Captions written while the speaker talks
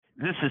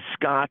This is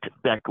Scott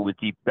Becker with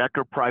the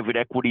Becker Private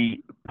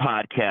Equity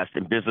Podcast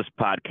and Business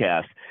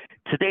Podcast.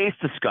 Today's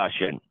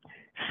discussion,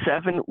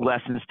 7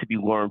 lessons to be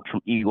learned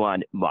from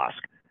Elon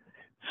Musk.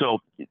 So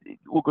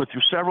we'll go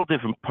through several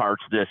different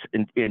parts of this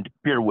and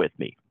bear with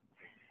me.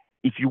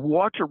 If you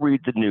watch or read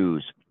the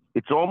news,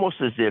 it's almost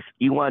as if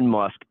Elon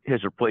Musk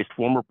has replaced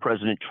former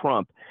President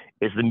Trump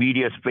as the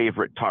media's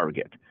favorite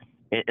target.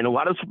 And a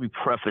lot of this will be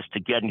prefaced to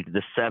getting to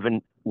the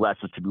 7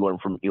 lessons to be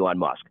learned from Elon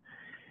Musk.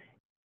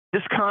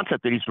 This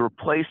concept that he's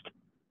replaced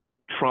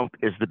Trump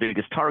as the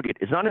biggest target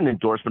is not an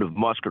endorsement of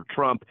Musk or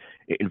Trump.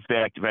 In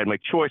fact, if I had my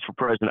choice for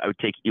president, I would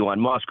take Elon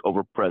Musk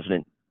over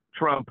President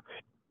Trump.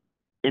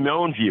 In my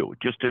own view,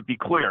 just to be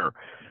clear,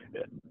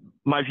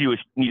 my view is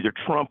neither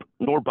Trump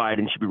nor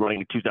Biden should be running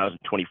in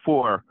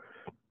 2024.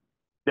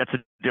 That's a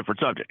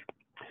different subject.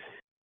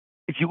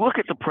 If you look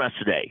at the press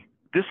today,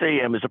 this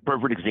AM is a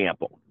perfect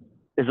example.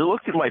 As I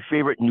looked at my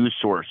favorite news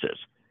sources,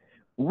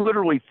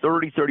 literally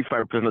 35%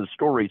 of the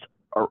stories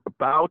are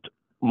about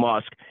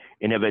Musk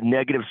and have a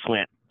negative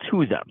slant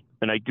to them.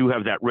 And I do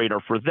have that radar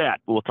for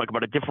that. We'll talk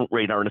about a different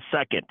radar in a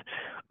second.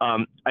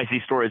 I see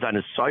stories on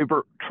his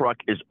cyber truck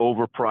is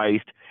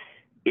overpriced.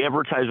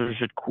 Advertisers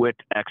should quit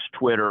X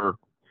Twitter.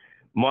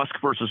 Musk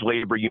versus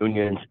labor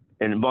unions.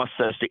 And Musk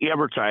says to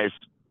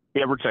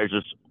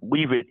advertisers,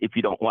 leave it if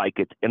you don't like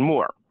it, and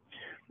more.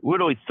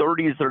 Literally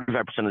 30 to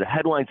 35% of the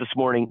headlines this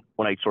morning,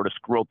 when I sort of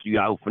scrolled through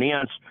Yahoo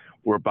Finance,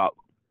 were about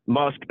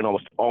Musk, and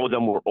almost all of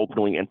them were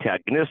openly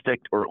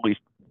antagonistic, or at least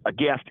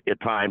aghast at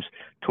times,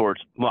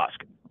 towards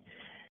Musk.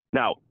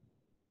 Now,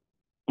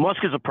 Musk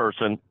is a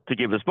person, to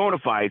give his bona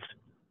fides,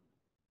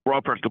 for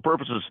all practical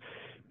purposes,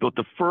 built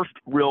the first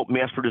real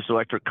mass-produced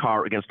electric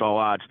car against all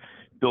odds,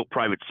 built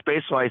private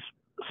space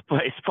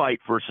flight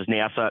versus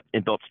NASA,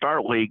 and built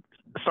Starlink,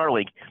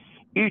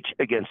 each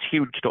against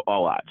huge to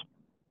all odds.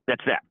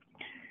 That's that.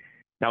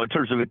 Now, in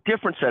terms of a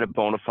different set of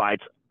bona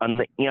fides on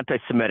the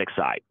anti-Semitic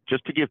side,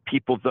 just to give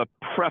people the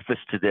preface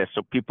to this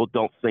so people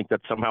don't think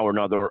that somehow or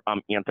another I'm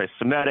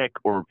anti-Semitic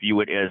or view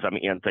it as I'm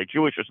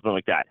anti-Jewish or something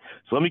like that.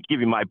 So let me give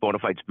you my bona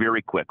fides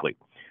very quickly.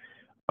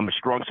 I'm a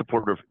strong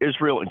supporter of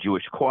Israel and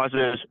Jewish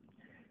causes.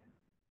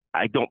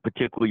 I don't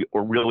particularly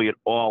or really at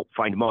all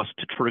find Musk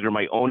to trigger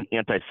my own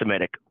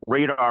anti-Semitic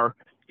radar.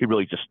 He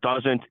really just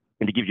doesn't.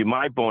 And to give you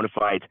my bona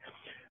fides,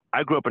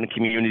 I grew up in a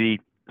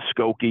community,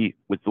 Skokie,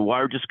 with the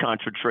largest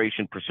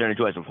concentration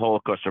percentage-wise of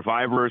Holocaust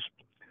survivors,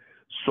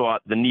 saw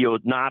the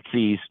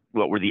neo-Nazis,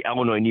 what were the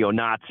Illinois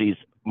neo-Nazis,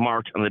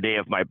 march on the day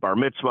of my bar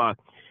mitzvah,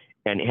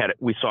 and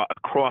we saw a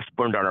cross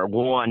burned on our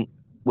lawn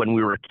when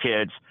we were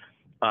kids,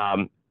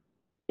 and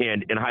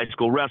in high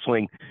school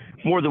wrestling,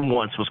 more than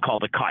once was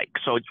called a kike.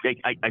 So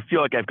I feel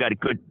like I've got a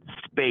good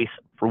space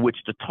for which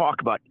to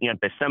talk about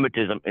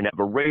anti-Semitism and have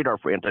a radar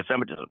for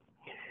anti-Semitism.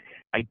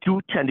 I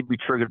do tend to be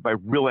triggered by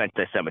real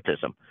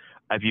anti-Semitism.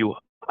 I view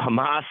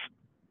Hamas,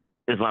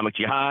 Islamic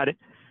Jihad,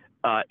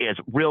 as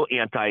real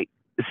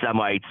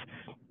anti-Semites.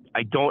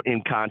 I don't,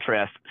 in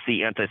contrast,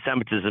 see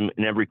anti-Semitism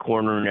in every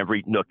corner and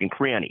every nook and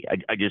cranny.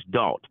 I just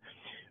don't.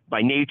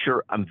 By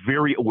nature, I'm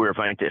very aware of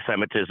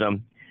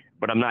anti-Semitism,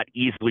 but I'm not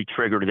easily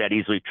triggered or that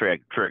easily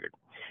triggered.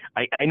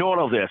 I know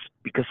all of this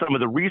because some of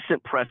the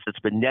recent press that's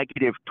been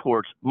negative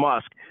towards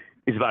Musk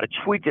is about a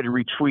tweet that he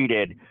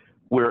retweeted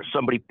where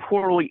somebody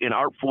poorly,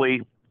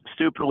 inartfully,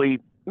 stupidly,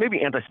 maybe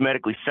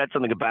anti-Semitically said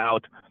something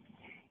about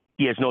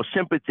he has no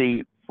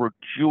sympathy for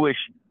Jewish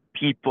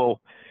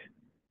people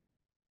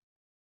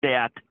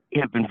that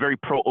have been very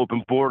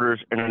pro-open borders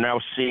and are now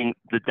seeing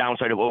the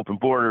downside of open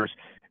borders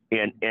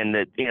and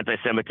the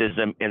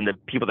anti-Semitism and the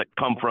people that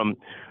come from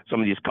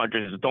some of these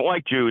countries that don't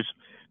like Jews,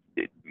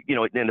 you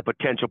know, and the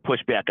potential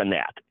pushback on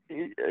that.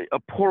 A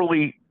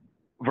poorly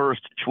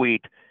versed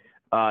tweet.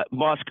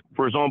 Musk,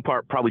 for his own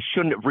part, probably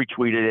shouldn't have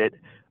retweeted it.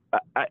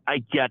 I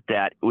get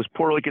that. It was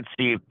poorly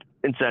conceived,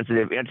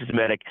 insensitive,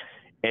 anti-Semitic,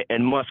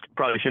 and Musk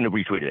probably shouldn't have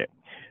retweeted it.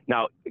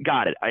 Now,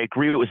 got it. I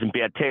agree it was in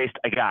bad taste.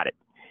 I got it.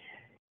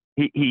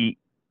 He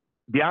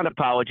beyond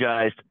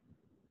apologized.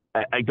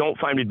 I don't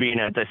find him being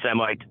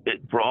anti-Semite.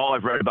 For all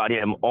I've read about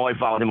him, all I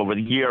followed him over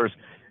the years,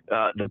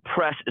 the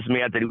press is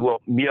mad that he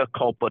will mea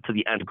culpa to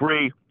the nth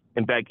degree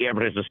and beg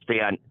advertisers to stay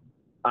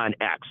on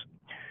X.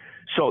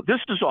 So this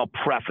is all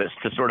preface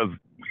to sort of,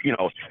 you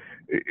know,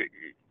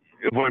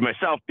 avoid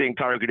myself being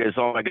targeted as,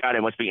 oh my God,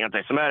 I must be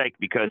anti-Semitic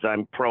because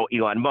I'm pro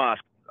Elon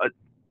Musk.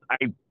 I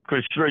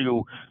could assure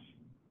you,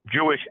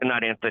 Jewish and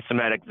not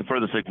anti-Semitic, the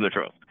furthest thing from the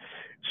truth.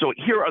 So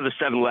here are the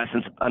 7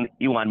 lessons on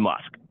Elon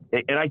Musk.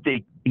 And I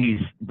think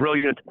he's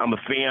brilliant. I'm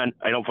a fan.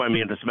 I don't find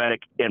him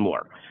anti-Semitic and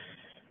more.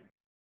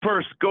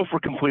 First, go for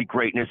complete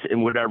greatness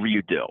in whatever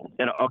you do.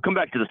 And I'll come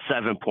back to the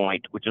 7th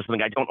point, which is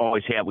something I don't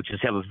always have, which is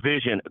have a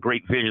vision, a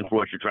great vision for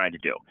what you're trying to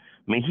do.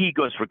 I mean, he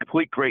goes for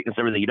complete greatness,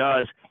 everything he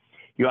does.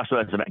 He also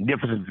has a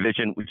magnificent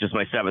vision, which is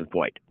my 7th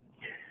point.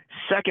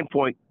 Second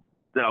point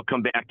that I'll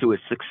come back to is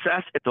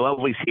success at the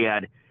level he's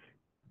had,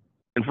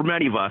 and for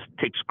many of us,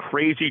 takes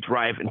crazy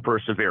drive and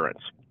perseverance.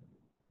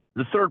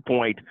 The third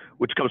point,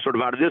 which comes sort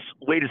of out of this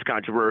latest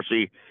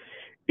controversy,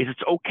 is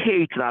it's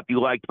okay to not be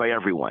liked by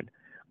everyone.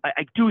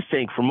 I do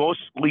think for most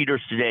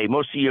leaders today,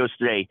 most CEOs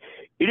today,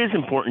 it is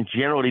important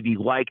generally to be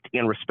liked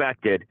and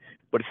respected,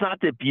 but it's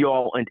not the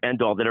be-all and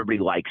end-all that everybody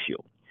likes you.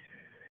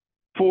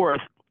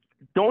 Fourth,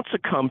 don't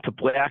succumb to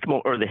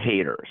blackmail or the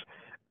haters.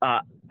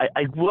 I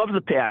love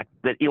the fact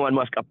that Elon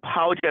Musk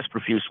apologized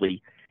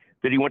profusely,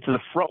 that he went to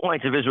the front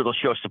lines of Israel to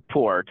show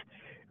support,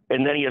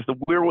 and then he has the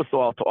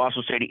wherewithal to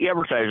also say to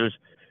advertisers,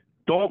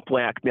 don't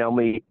blackmail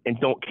me and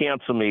don't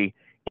cancel me,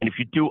 and if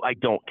you do, I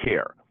don't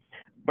care.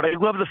 But I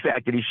love the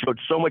fact that he showed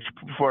so much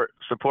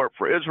support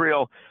for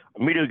Israel,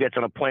 immediately gets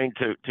on a plane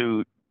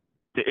to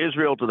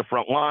Israel, to the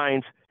front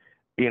lines,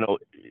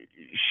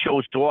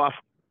 shows off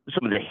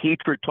some of the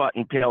hatred taught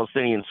in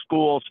Palestinian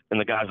schools, in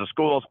the Gaza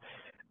schools.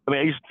 I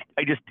mean,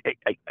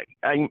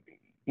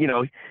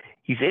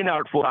 he's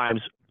inartful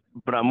times,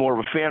 but I'm more of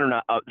a fan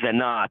than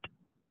not,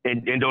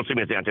 and don't see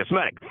me as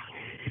anti-Semitic.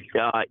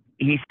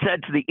 He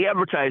said to the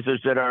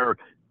advertisers that are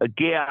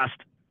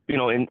aghast,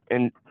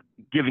 and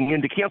giving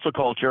into cancel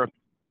culture,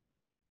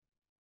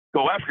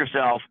 go after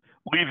yourself,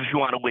 leave if you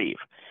want to leave.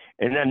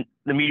 And then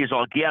the media's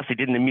all aghast. They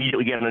didn't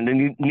immediately get on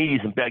their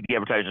knees and beg the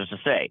advertisers to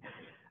say.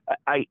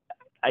 I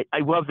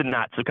love the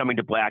not succumbing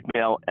to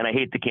blackmail, and I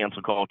hate the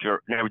cancel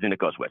culture and everything that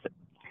goes with it.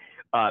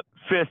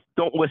 Fifth,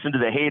 don't listen to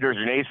the haters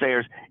or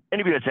naysayers.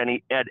 Anybody that's had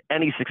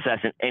any success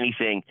in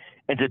anything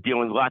ends up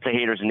dealing with lots of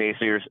haters and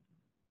naysayers.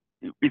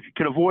 If you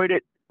can avoid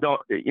it, don't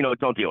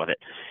deal with it.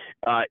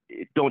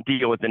 Don't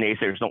deal with the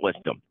naysayers. Don't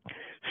listen to them.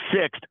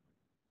 Sixth,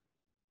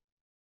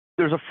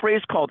 there's a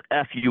phrase called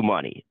 "FU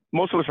money."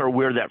 Most of us are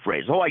aware of that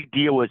phrase. The whole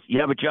idea was you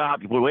have a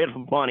job, you put away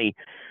some money,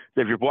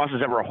 that if your boss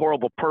is ever a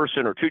horrible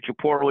person or treats you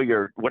poorly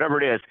or whatever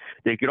it is,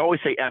 they can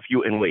always say "F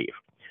you" and leave.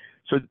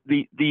 So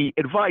the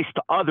advice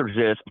to others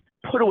is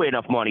put away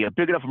enough money, a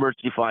big enough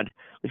emergency fund.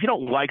 If you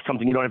don't like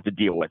something, you don't have to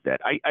deal with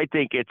it. I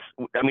think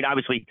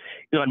obviously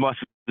Elon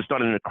Musk has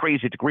done it in a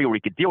crazy degree where he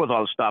could deal with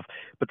all this stuff,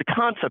 but the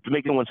concept of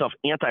making oneself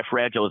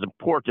anti-fragile is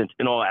important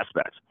in all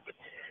aspects.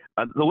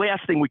 The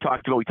last thing we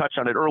talked about, we touched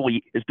on it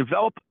early, is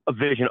develop a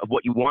vision of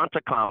what you want to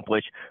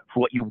accomplish, for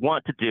what you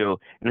want to do.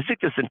 And I think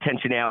this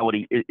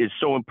intentionality is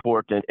so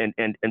important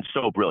and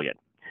so brilliant.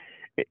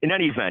 In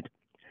any event,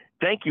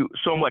 thank you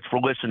so much for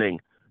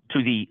listening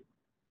to the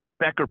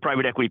Becker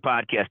Private Equity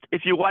Podcast.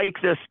 If you like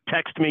this,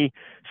 text me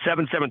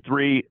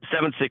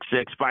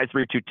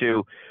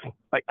 773-766-5322.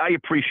 I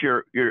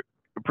appreciate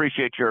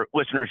your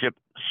listenership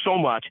so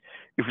much.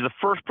 If you're the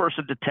first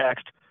person to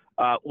text,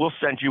 we'll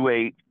send you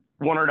a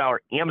 $100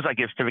 Amazon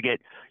gift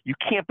certificate. You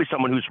can't be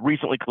someone who's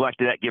recently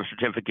collected that gift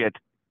certificate.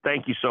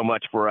 Thank you so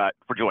much for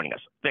joining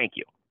us. Thank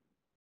you.